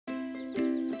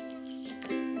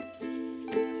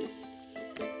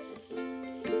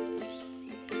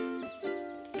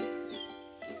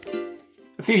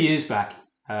A few years back,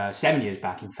 7 years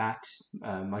back, in fact,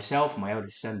 myself and my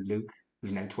eldest son, Luke,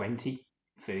 who's now 20,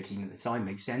 13 at the time,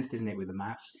 makes sense, doesn't it, with the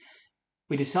maths?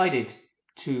 We decided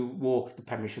to walk the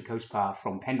Pembrokeshire Coast Path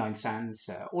from Pennine Sands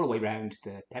all the way round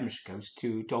the Pembrokeshire coast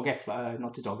to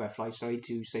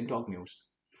to St Dogmills.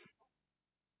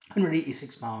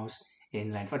 186 miles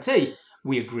in length. I'd say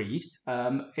we agreed.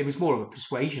 It was more of a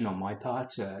persuasion on my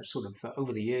part,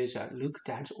 over the years. Luke,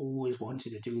 Dad's always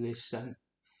wanted to do this, son.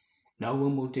 No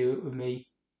one will do it with me.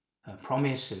 A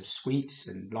promise of sweets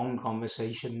and long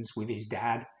conversations with his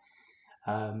dad.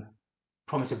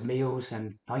 Promise of meals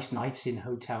and nice nights in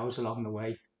hotels along the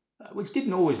way, which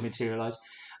didn't always materialise.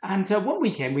 And one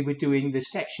weekend we were doing the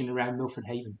section around Milford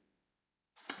Haven.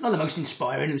 Not the most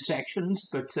inspiring of sections,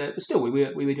 but still we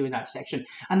were doing that section.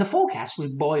 And the forecast was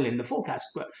boiling. The forecast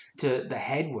to the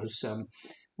head was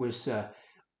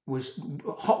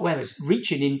hot weather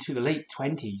reaching into the late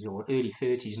 20s or early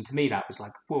 30s, and to me that was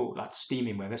like, whoa, that's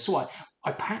steaming weather. So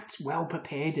I packed well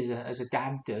prepared as a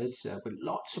dad does, with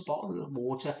lots of bottles of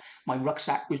water. My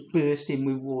rucksack was bursting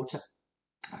with water,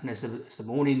 and as the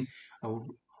morning,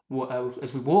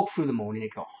 as we walked through the morning,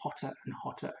 it got hotter and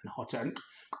hotter and hotter, and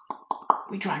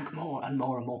we drank more and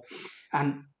more and more.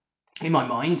 And in my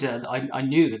mind, I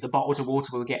knew that the bottles of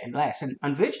water were getting less,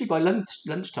 and virtually by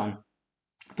lunchtime,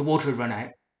 the water had run out.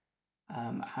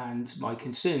 And my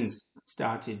concerns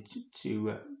started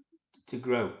to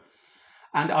grow.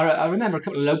 And I remember a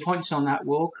couple of low points on that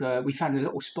walk. We found a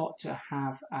little spot to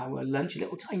have our lunch. A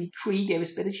little tiny tree gave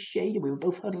us a bit of shade, and we were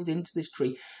both huddled into this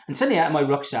tree. And suddenly, out of my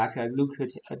rucksack, Luke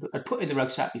had put in the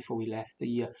rucksack before we left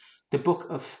the book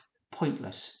of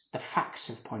Pointless, the facts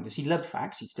of Pointless. He loved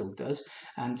facts, he still does,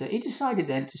 and he decided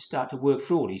then to start to work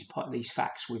through all these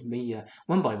facts with me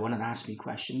one by one and ask me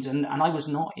questions, and I was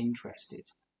not interested.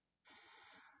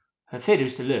 Fair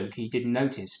to Luke, he didn't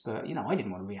notice, but, I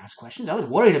didn't want to be asked questions. I was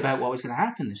worried about what was going to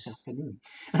happen this afternoon.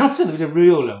 And also there was a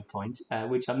real low point,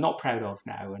 which I'm not proud of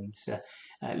now, and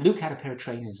Luke had a pair of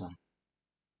trainers on.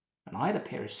 And I had a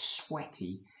pair of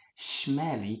sweaty,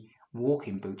 smelly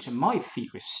walking boots, and my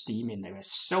feet were steaming. They were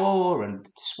sore and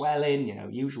swelling,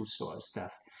 usual sort of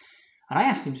stuff. And I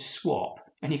asked him to swap,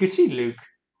 and you could see Luke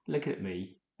looking at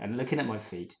me and looking at my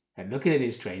feet and looking at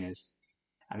his trainers,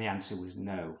 and the answer was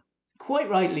no. Quite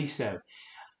rightly so.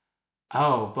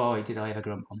 Oh boy, did I ever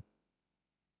grump on.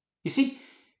 You see,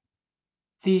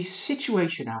 the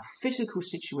situation, our physical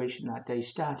situation that day,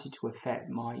 started to affect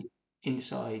my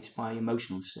insides, my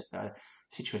emotional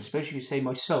situation, especially you say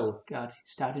my soul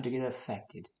started to get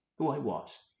affected, who I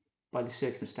was, by the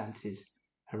circumstances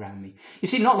around me. You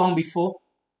see, not long before,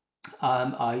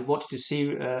 I watched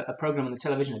a program on the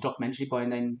television, a documentary by a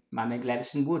man named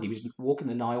Levison Wood. He was walking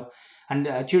the Nile,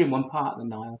 and during one part of the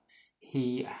Nile,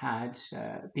 he had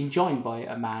been joined by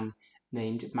a man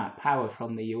named Matt Power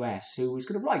from the US, who was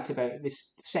going to write about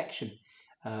this section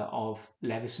of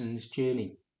Levison's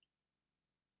journey.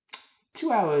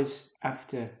 2 hours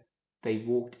after they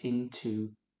walked into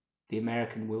the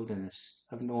American wilderness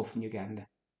of northern Uganda,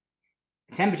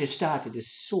 the temperature started to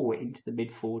soar into the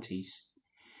mid-40s,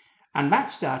 and Matt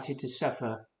started to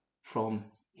suffer from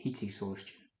heat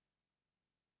exhaustion.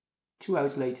 2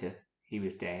 hours later, he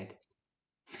was dead.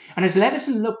 And as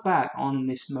Levison looked back on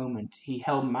this moment, he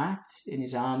held Matt in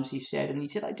his arms, he said,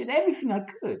 I did everything I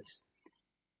could.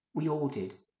 We all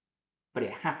did. But it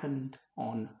happened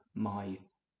on my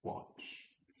watch.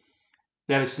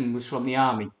 Levison was from the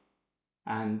army,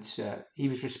 and he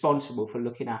was responsible for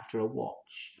looking after a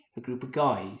watch, a group of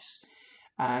guys.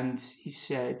 And he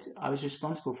said, I was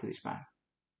responsible for this man.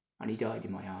 And he died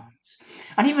in my arms.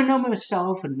 And even though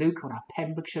myself and Luke on our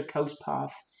Pembrokeshire coast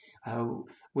path,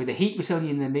 where the heat was only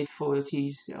in the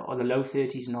mid-40s, or the low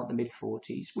 30s, not the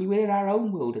mid-40s, we were in our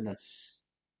own wilderness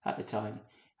at the time.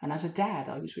 And as a dad,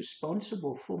 I was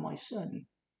responsible for my son.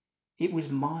 It was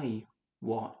my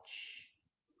watch.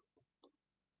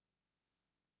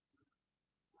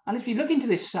 And if you look into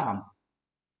this psalm,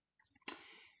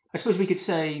 I suppose we could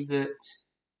say that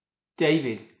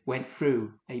David went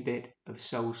through a bit of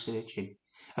soul searching,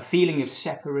 a feeling of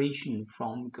separation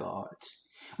from God.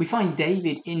 We find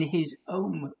David in his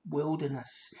own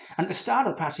wilderness. And at the start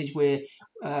of the passage, where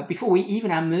before we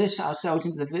even immerse ourselves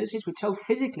into the verses, we're told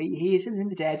physically he is in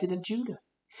the desert of Judah.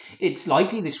 It's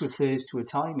likely this refers to a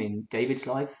time in David's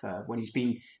life when he's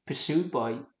been pursued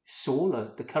by Saul,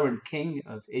 the current king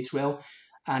of Israel,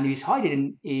 and he's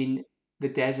hiding in the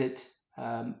desert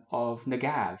of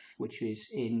Negev, which is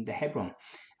in the Hebron.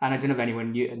 And I don't know if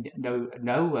anyone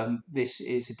know this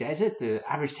is a desert. The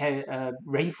average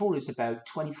rainfall is about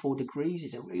 24 degrees.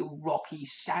 It's a real rocky,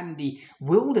 sandy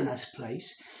wilderness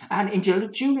place. And in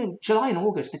July and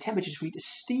August, the temperatures reach a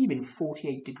steaming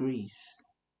 48 degrees.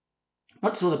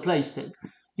 Not the sort of place that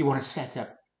you want to set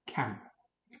up camp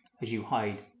as you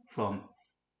hide from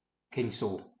King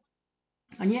Saul.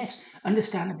 And yes,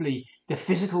 understandably, the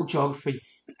physical geography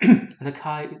and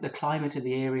the climate of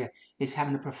the area is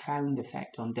having a profound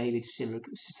effect on David's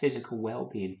physical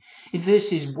well-being. In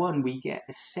verses 1, we get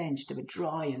a sense of a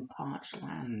dry and parched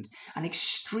land, an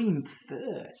extreme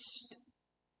thirst.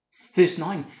 Verse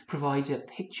 9 provides a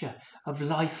picture of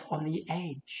life on the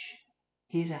edge.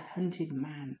 He is a hunted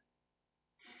man.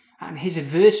 And his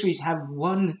adversaries have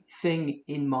one thing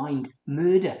in mind,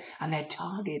 murder, and their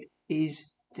target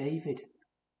is David.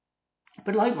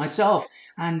 But like myself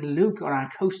and Luke on our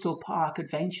coastal park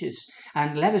adventures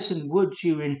and Levison Wood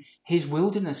during his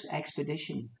wilderness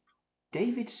expedition,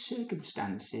 David's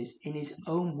circumstances in his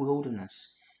own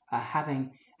wilderness are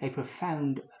having a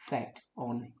profound effect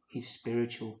on his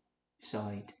spiritual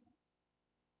side.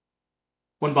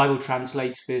 One Bible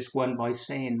translates verse 1 by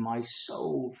saying, "My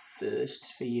soul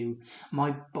thirsts for you,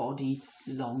 my body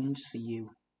longs for you."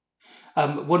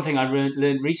 One thing I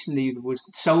learned recently was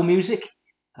that soul music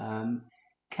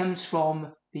comes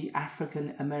from the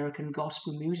African American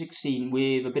gospel music scene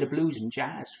with a bit of blues and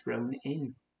jazz thrown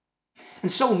in.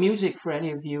 And soul music, for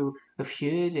any of you who have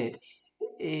heard it,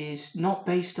 is not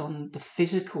based on the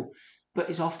physical, but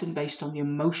is often based on the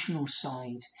emotional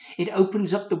side. It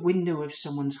opens up the window of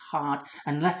someone's heart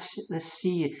and lets us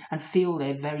see and feel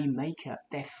their very makeup,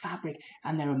 their fabric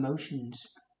and their emotions.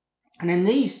 And in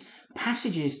these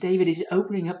passages, David is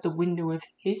opening up the window of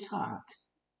his heart.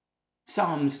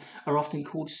 Psalms are often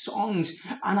called songs,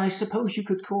 and I suppose you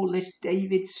could call this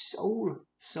David's soul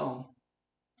song.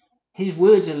 His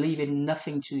words are leaving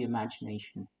nothing to the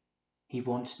imagination. He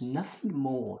wants nothing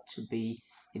more to be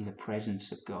in the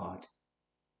presence of God.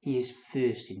 He is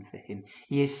thirsting for him.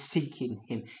 He is seeking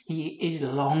him. He is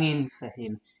longing for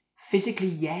him. Physically,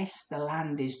 yes, the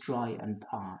land is dry and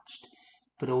parched,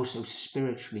 but also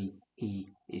spiritually,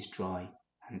 he is dry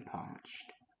and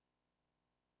parched.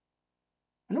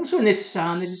 And also in this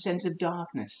psalm, there's a sense of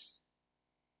darkness.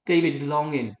 David's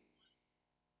longing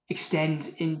extends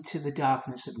into the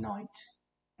darkness of night.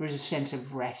 There is a sense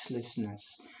of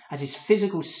restlessness as his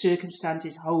physical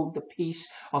circumstances hold the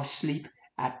peace of sleep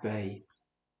at bay.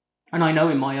 And I know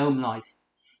in my own life,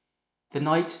 the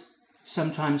night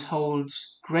sometimes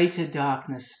holds greater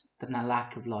darkness than the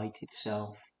lack of light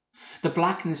itself. The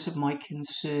blackness of my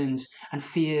concerns and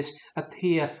fears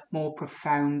appear more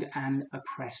profound and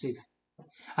oppressive.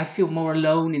 I feel more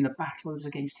alone in the battles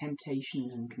against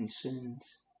temptations and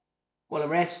concerns. While the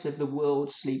rest of the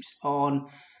world sleeps on,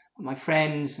 my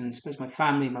friends and I suppose my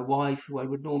family, my wife, who I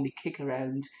would normally kick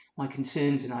around my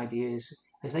concerns and ideas,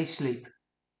 as they sleep,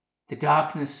 the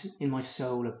darkness in my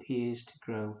soul appears to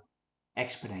grow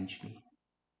exponentially.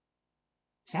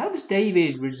 So how does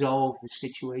David resolve the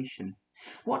situation?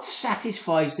 What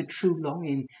satisfies the true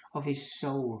longing of his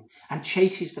soul and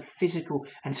chases the physical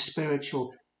and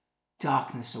spiritual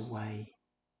darkness away?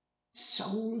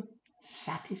 Soul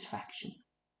satisfaction.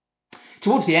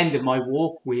 Towards the end of my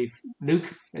walk with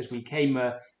Luke, as we came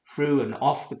through and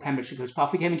off the Pembrokeshire Coast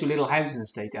Path, we came into a little housing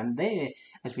estate, and there,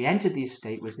 as we entered the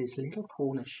estate, was this little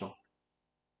corner shop.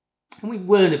 And we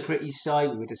weren't a pretty sight.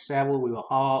 We were disheveled, we were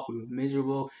hot, we were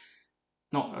miserable,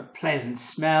 not a pleasant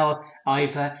smell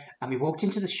either. And we walked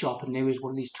into the shop, and there was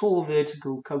one of these tall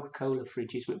vertical Coca-Cola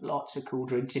fridges with lots of cool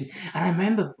drinks in. And I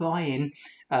remember buying,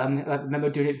 I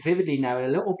remember doing it vividly now, a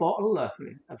little bottle of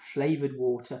flavoured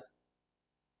water.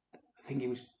 I think it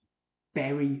was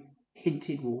berry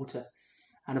hinted water,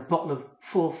 and a bottle of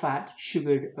full-fat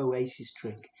sugared Oasis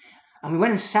drink. And we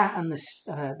went and sat on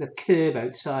the curb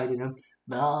outside,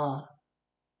 bar,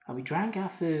 and we drank our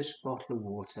first bottle of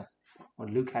water. Or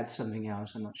Luke had something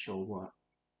else, I'm not sure what.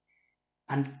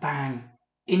 And bang,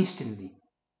 instantly,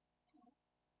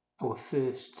 our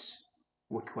thirsts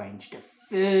were quenched. A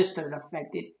thirst that had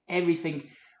affected everything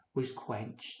was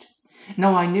quenched.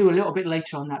 Now, I knew a little bit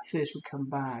later on that thirst would come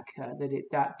back,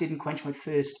 that didn't quench my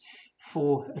thirst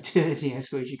for eternity, I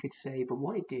suppose you could say. But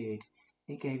what it did,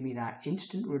 it gave me that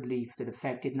instant relief that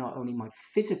affected not only my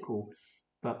physical,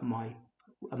 but my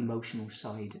emotional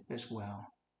side as well.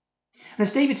 And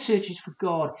as David searches for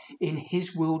God in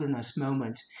his wilderness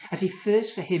moment, as he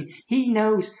thirsts for him, he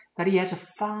knows that he has a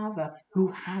father who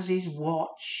has his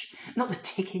watch, not the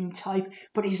ticking type,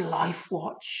 but his life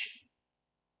watch,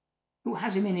 who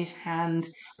has him in his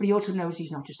hands. But he also knows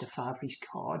he's not just a father, he's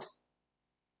God.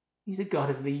 He's the God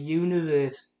of the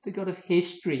universe, the God of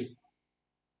history.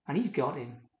 And he's got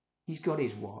him. He's got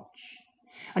his watch.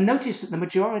 And notice that the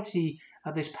majority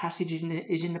of this passage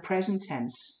is in the present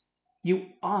tense. You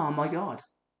are my God.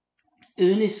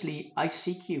 Earnestly I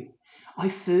seek you. I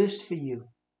thirst for you.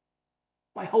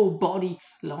 My whole body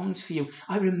longs for you.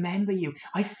 I remember you.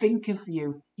 I think of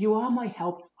you. You are my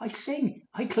help. I sing.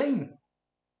 I cling.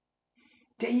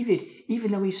 David,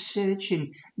 even though he's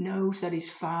searching, knows that his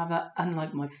father,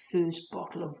 unlike my first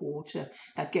bottle of water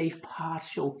that gave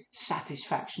partial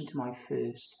satisfaction to my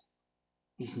thirst,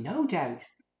 he's no doubt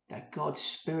that God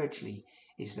spiritually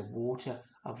is the water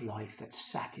of life that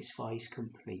satisfies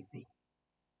completely.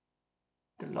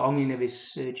 The longing of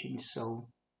his searching soul,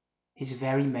 his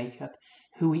very makeup,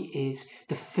 who he is,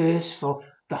 the thirst for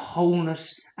the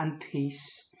wholeness and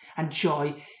peace and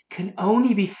joy can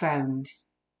only be found,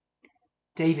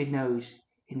 David knows,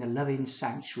 in the loving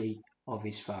sanctuary of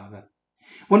his Father.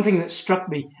 One thing that struck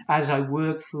me as I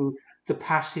worked through the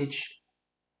passage,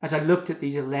 as I looked at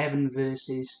these 11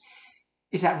 verses,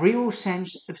 is that real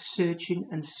sense of searching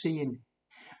and seeing,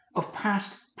 of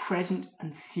past, present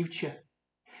and future,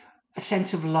 a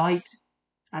sense of light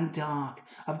and dark,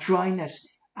 of dryness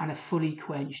and a fully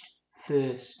quenched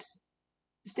thirst.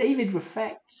 As David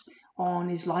reflects on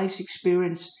his life's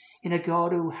experience in a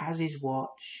God who has his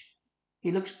watch,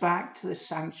 he looks back to the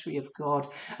sanctuary of God.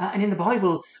 And in the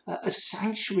Bible, a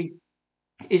sanctuary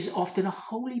is often a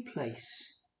holy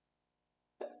place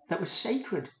that was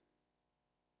sacred,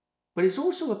 but it's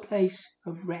also a place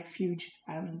of refuge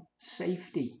and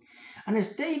safety. And as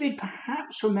David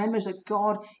perhaps remembers that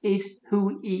God is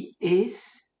who he is,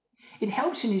 it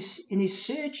helps in his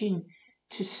searching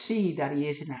to see that he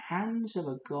is in the hands of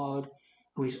a God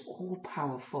who is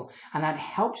all-powerful, and that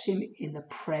helps him in the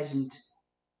present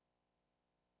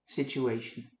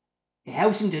situation. It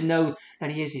helps him to know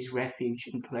that he is his refuge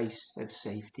and place of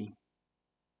safety.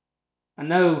 And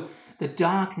though the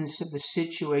darkness of the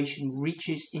situation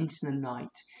reaches into the night,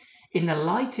 in the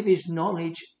light of his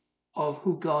knowledge of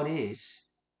who God is,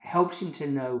 helps him to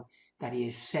know that he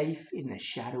is safe in the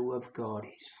shadow of God,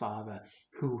 his Father,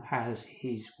 who has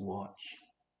his watch.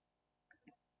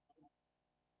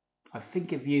 I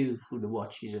think of you through the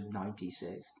watches of night, he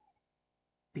says,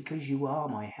 because you are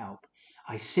my help.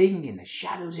 I sing in the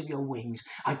shadows of your wings.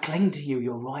 I cling to you.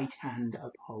 Your right hand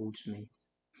upholds me.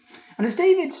 And as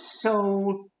David's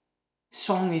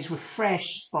song is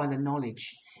refreshed by the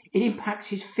knowledge, it impacts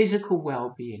his physical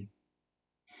well-being.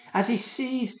 As he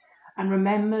sees and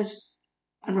remembers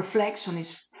and reflects on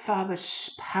his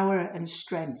Father's power and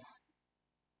strength,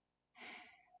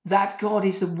 that God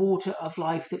is the water of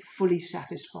life that fully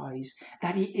satisfies,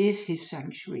 that he is his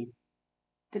sanctuary,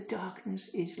 the darkness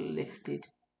is lifted,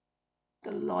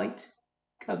 the light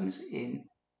comes in,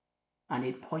 and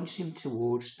it points him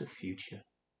towards the future.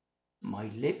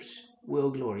 My lips will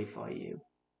glorify you.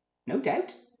 No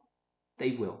doubt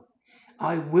they will.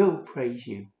 I will praise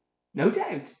you. No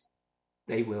doubt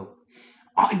they will.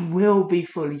 I will be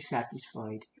fully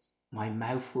satisfied. My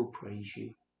mouth will praise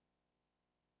you.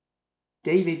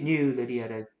 David knew that he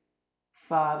had a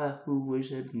Father who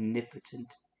was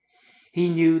omnipotent. He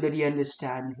knew that he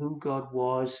understood who God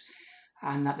was,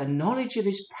 and that the knowledge of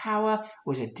his power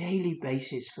was a daily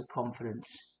basis for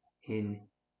confidence in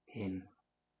him.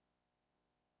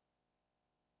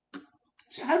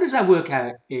 So how does that work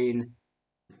out in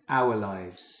our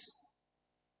lives?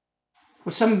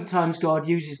 Well, sometimes God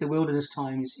uses the wilderness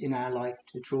times in our life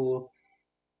to draw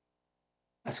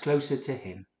us closer to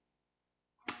him.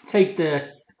 Take the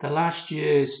last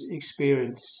year's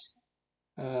experience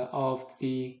of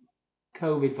the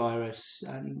COVID virus,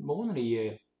 and more than a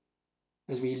year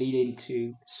as we lead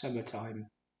into summertime.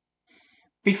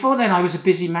 Before then, I was a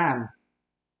busy man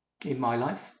in my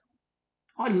life.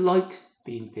 I liked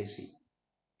being busy.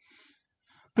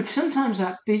 But sometimes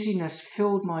that busyness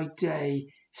filled my day,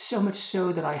 so much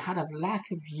so that I had a lack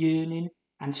of yearning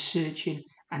and searching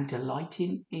and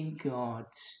delighting in God.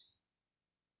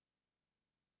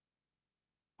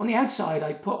 On the outside,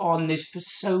 I put on this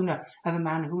persona of a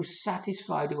man who was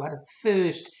satisfied, who had a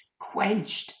thirst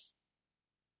quenched.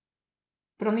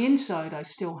 But on the inside, I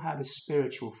still had a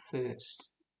spiritual thirst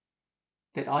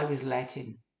that I was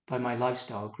letting by my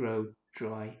lifestyle grow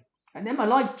dry. And then my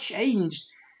life changed,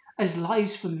 as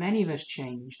lives for many of us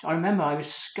changed. I remember I was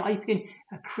Skyping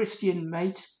a Christian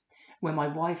mate when my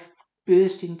wife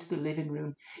burst into the living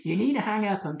room. You need to hang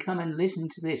up and come and listen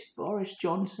to this. Boris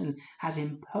Johnson has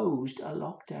imposed a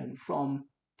lockdown from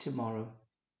tomorrow.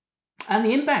 And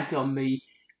the impact on me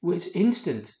was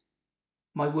instant.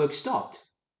 My work stopped.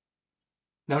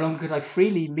 No longer could I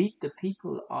freely meet the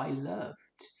people I loved.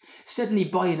 Suddenly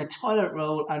buying a toilet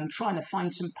roll and trying to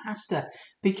find some pasta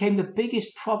became the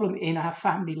biggest problem in our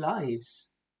family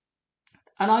lives.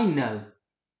 And I know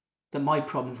that my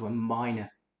problems were minor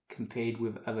compared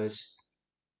with others.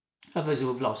 Others who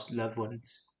have lost loved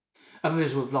ones,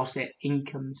 others who have lost their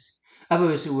incomes,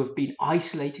 others who have been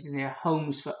isolated in their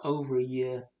homes for over a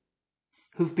year,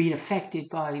 who've been affected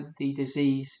by the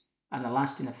disease and the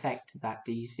lasting effect of that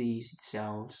disease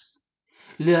itself.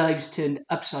 Lives turned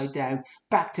upside down,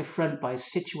 back to front by a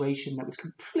situation that was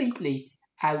completely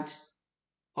out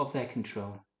of their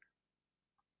control.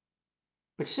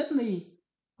 But suddenly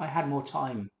I had more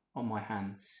time on my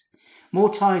hands.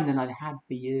 More time than I'd had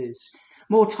for years.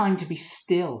 More time to be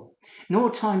still. More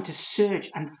time to search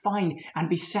and find and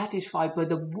be satisfied by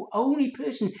the only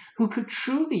person who could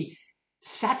truly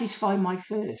satisfy my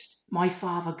thirst, my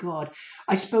Father God.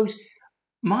 I suppose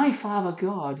my Father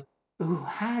God, who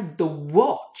had the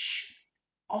watch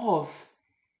of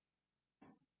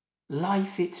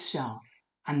life itself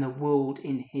and the world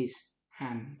in his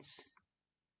hands.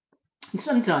 And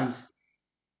sometimes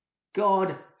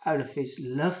God, out of his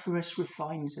love for us,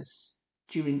 refines us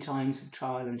during times of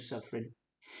trial and suffering.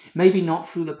 Maybe not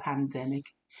through the pandemic,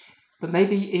 but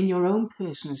maybe in your own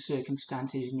personal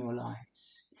circumstances in your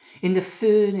lives. In the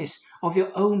furnace of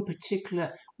your own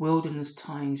particular wilderness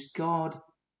times, God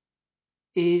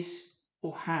is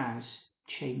or has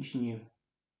changed you.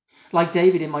 Like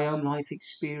David in my own life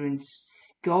experience,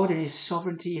 God in his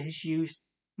sovereignty has used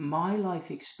my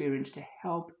life experience to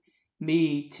help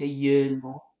me to yearn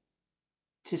more,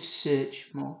 to search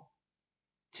more,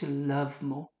 to love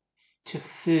more, to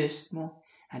thirst more,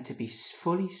 and to be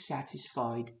fully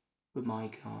satisfied with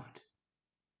my God.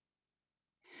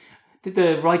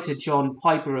 The writer John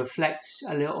Piper reflects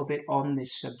a little bit on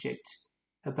this subject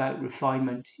about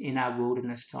refinement in our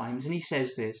wilderness times, and he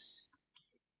says this: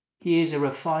 he is a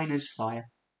refiner's fire,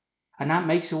 and that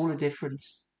makes all the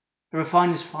difference. A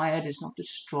refiner's fire does not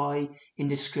destroy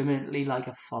indiscriminately like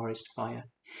a forest fire.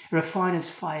 A refiner's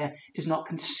fire does not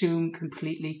consume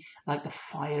completely like the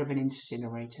fire of an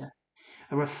incinerator.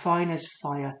 A refiner's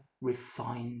fire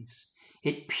refines.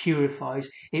 It purifies.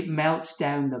 It melts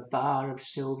down the bar of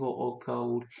silver or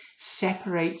gold,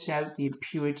 separates out the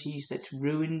impurities that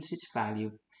ruins its value,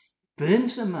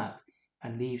 burns them up,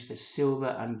 and leaves the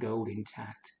silver and gold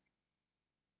intact.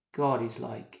 God is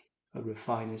like a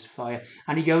refiner's fire.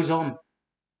 And he goes on.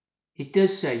 It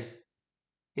does say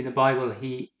in the Bible,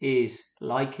 he is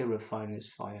like a refiner's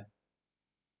fire.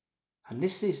 And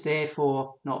this is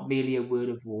therefore not merely a word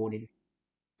of warning,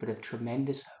 but of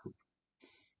tremendous hope.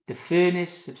 The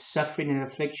furnace of suffering and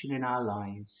affliction in our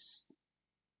lives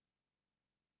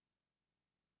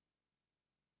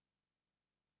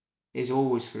is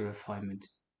always for refinement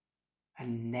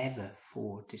and never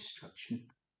for destruction.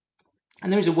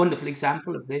 And there is a wonderful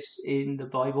example of this in the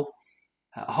Bible.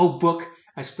 A whole book,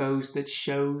 I suppose, that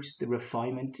shows the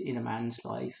refinement in a man's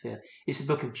life. It's the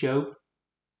book of Job.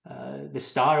 The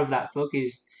star of that book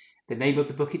is the name of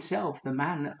the book itself, The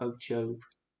Man of Job.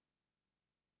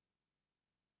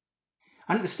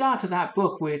 And at the start of that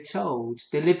book, we're told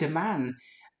there lived a man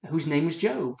whose name was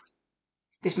Job.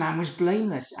 This man was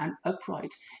blameless and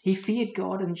upright. He feared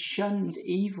God and shunned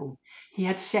evil. He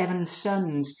had 7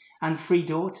 sons and 3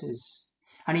 daughters,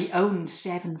 and he owned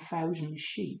 7,000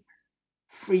 sheep,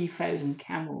 3,000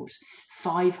 camels,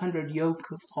 500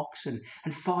 yoke of oxen,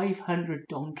 and 500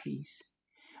 donkeys,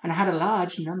 and had a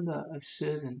large number of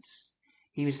servants.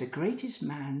 He was the greatest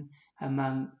man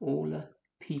among all the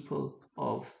people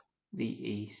of the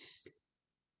East.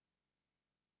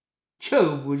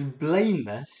 Job was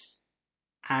blameless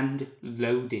and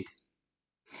loaded.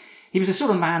 He was the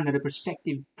sort of man that a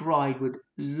prospective bride would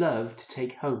love to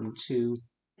take home to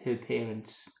her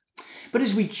parents. But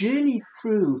as we journey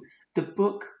through the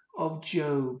book of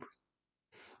Job,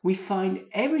 we find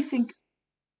everything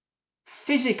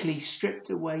physically stripped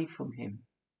away from him.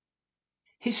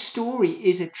 His story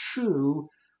is a true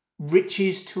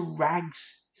riches to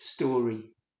rags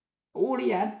story. All he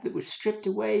had that was stripped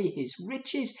away, his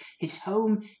riches, his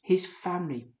home, his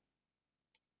family.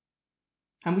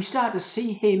 And we start to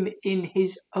see him in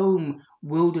his own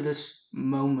wilderness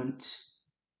moment.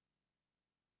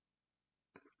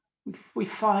 We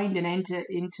find and enter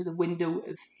into the window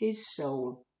of his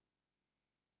soul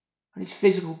and his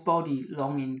physical body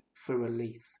longing for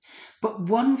relief. But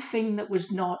one thing that was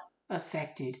not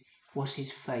affected was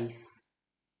his faith.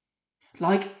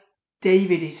 Like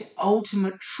David, his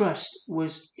ultimate trust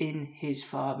was in his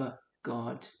Father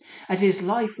God. As his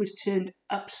life was turned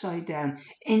upside down,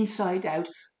 inside out,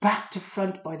 back to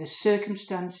front by the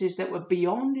circumstances that were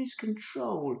beyond his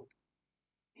control,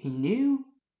 He knew,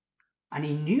 and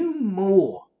he knew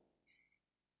more,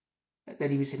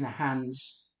 that he was in the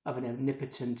hands of an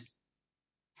omnipotent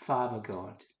Father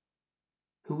God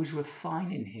who was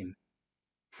refining him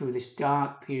through this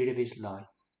dark period of his life.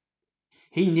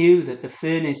 He knew that the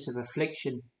furnace of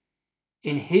affliction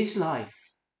in his life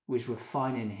was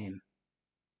refining him,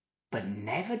 but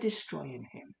never destroying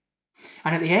him.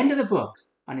 And at the end of the book,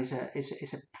 and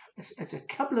it's a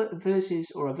couple of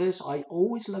verses, or a verse I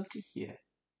always love to hear.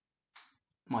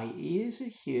 My ears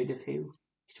are heard of you.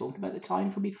 He's talking about the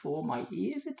time from before. My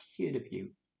ears are heard of you,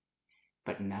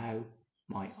 but now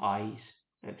my eyes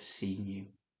have seen you.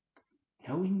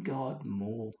 Knowing God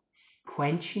more,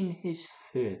 quenching his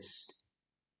thirst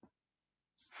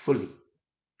fully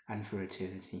and for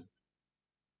eternity.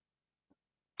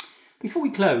 Before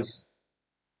we close,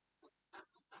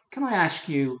 can I ask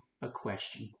you a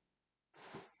question?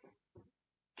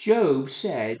 Job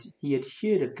said he had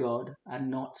heard of God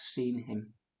and not seen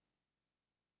him.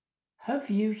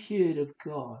 Have you heard of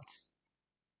God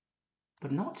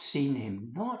but not seen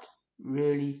him, not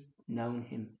really known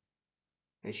him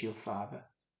as your Father?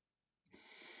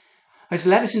 As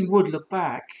Levison would look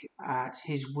back at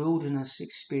his wilderness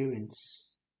experience,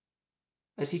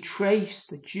 as he traced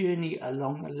the journey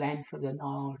along the length of the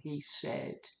Nile, he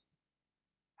said,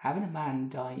 having a man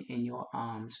die in your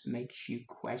arms makes you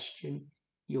question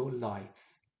your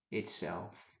life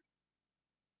itself.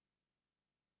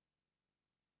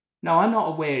 Now, I'm not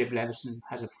aware if Levison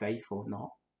has a faith or not,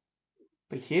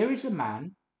 but here is a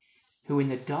man who in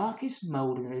the darkest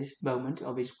moment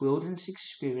of his wilderness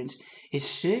experience is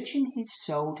searching his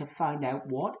soul to find out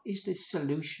what is the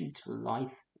solution to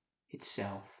life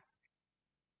itself.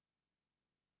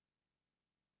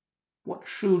 What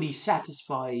truly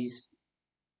satisfies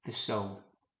the soul.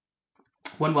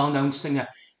 One well-known singer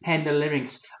penned the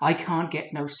lyrics, I can't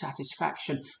get no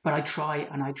satisfaction, but I try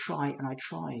and I try and I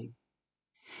try.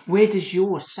 Where does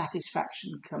your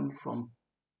satisfaction come from?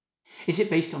 Is it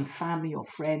based on family or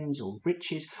friends or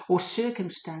riches or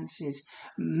circumstances,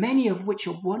 many of which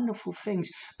are wonderful things,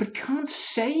 but can't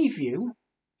save you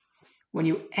when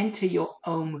you enter your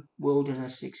own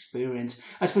wilderness experience?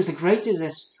 I suppose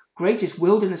the greatest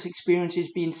wilderness experience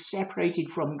is being separated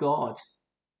from God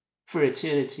for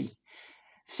eternity,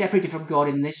 separated from God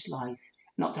in this life,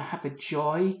 not to have the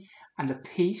joy and the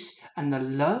peace and the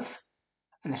love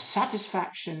and the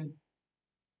satisfaction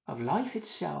of life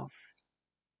itself.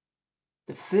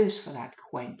 The thirst for that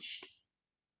quenched,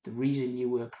 the reason you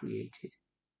were created.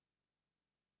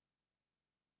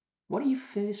 What are you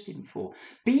thirsting for?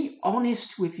 Be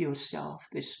honest with yourself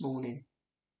this morning.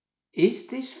 Is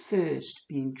this thirst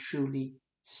being truly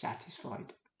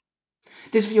satisfied?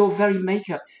 Does your very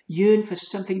makeup yearn for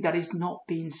something that is not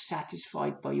being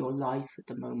satisfied by your life at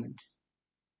the moment?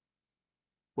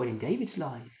 Well, in David's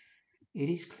life, it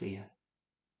is clear.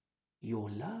 Your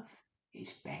love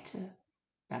is better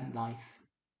than life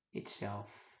itself.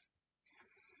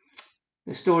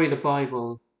 The story of the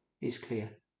Bible is clear.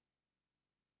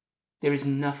 There is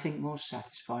nothing more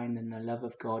satisfying than the love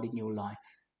of God in your life.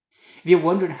 If you're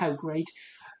wondering how great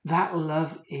that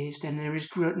love is, then there is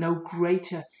no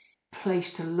greater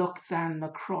place to look than the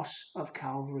cross of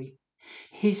Calvary.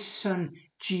 His Son,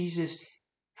 Jesus,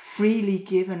 freely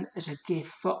given as a gift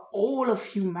for all of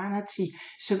humanity,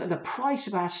 so that the price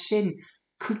of our sin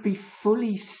could be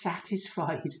fully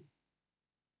satisfied.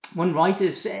 One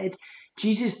writer said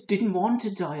Jesus didn't want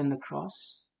to die on the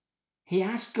cross. He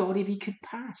asked God if he could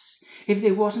pass, if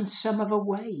there wasn't some other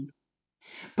way.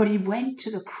 But he went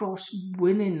to the cross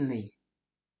willingly,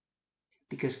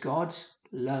 because God's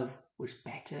love was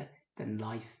better than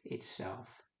life itself.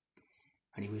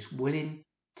 And he was willing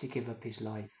to give up his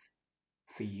life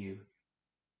for you.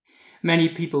 Many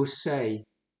people say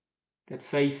that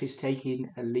faith is taking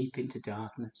a leap into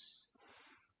darkness.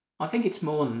 I think it's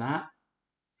more than that.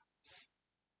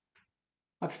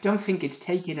 I don't think it's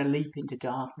taking a leap into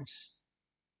darkness,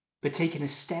 but taking a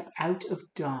step out of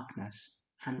darkness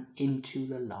and into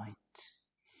the light.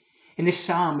 In this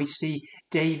psalm, we see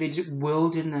David's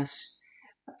wilderness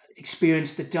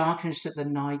experience, the darkness of the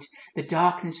night, the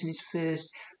darkness in his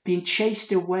thirst, being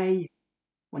chased away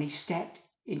when he stepped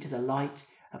into the light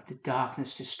of the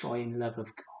darkness destroying love of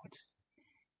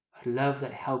God. A love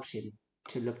that helps him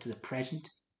to look to the present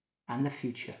and the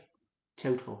future.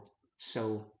 Total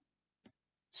soul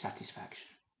satisfaction.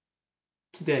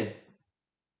 Today,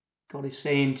 God is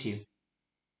saying to you,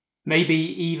 maybe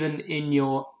even in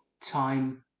your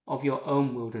time of your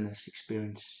own wilderness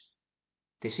experience,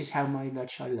 this is how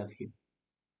much I love you.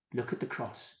 Look at the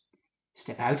cross.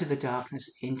 Step out of the darkness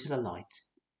into the light.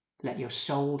 Let your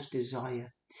soul's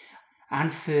desire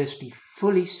and first be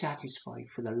fully satisfied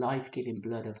for the life-giving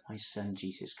blood of my Son,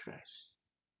 Jesus Christ.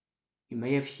 You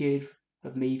may have heard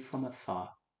of me from afar,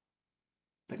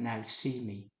 but now see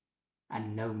me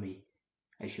and know me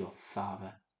as your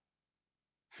Father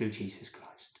through Jesus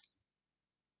Christ.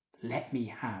 Let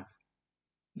me have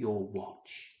your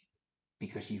watch,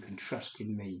 because you can trust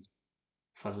in me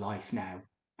for life now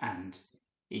and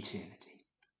eternity.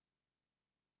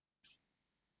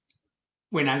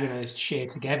 We're now going to share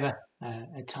together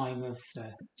a time of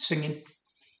singing,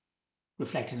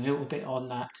 reflecting a little bit on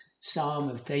that Psalm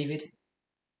of David.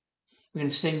 We're going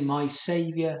to sing My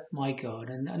Saviour, My God,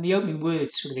 and the opening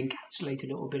words sort of encapsulate a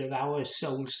little bit of our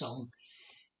soul song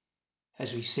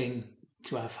as we sing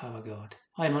to our Father God.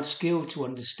 I am not skilled to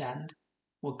understand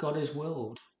what God has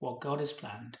willed, what God has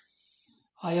planned.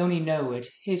 I only know at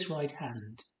his right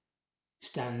hand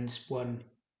stands one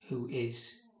who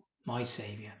is my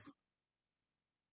Saviour.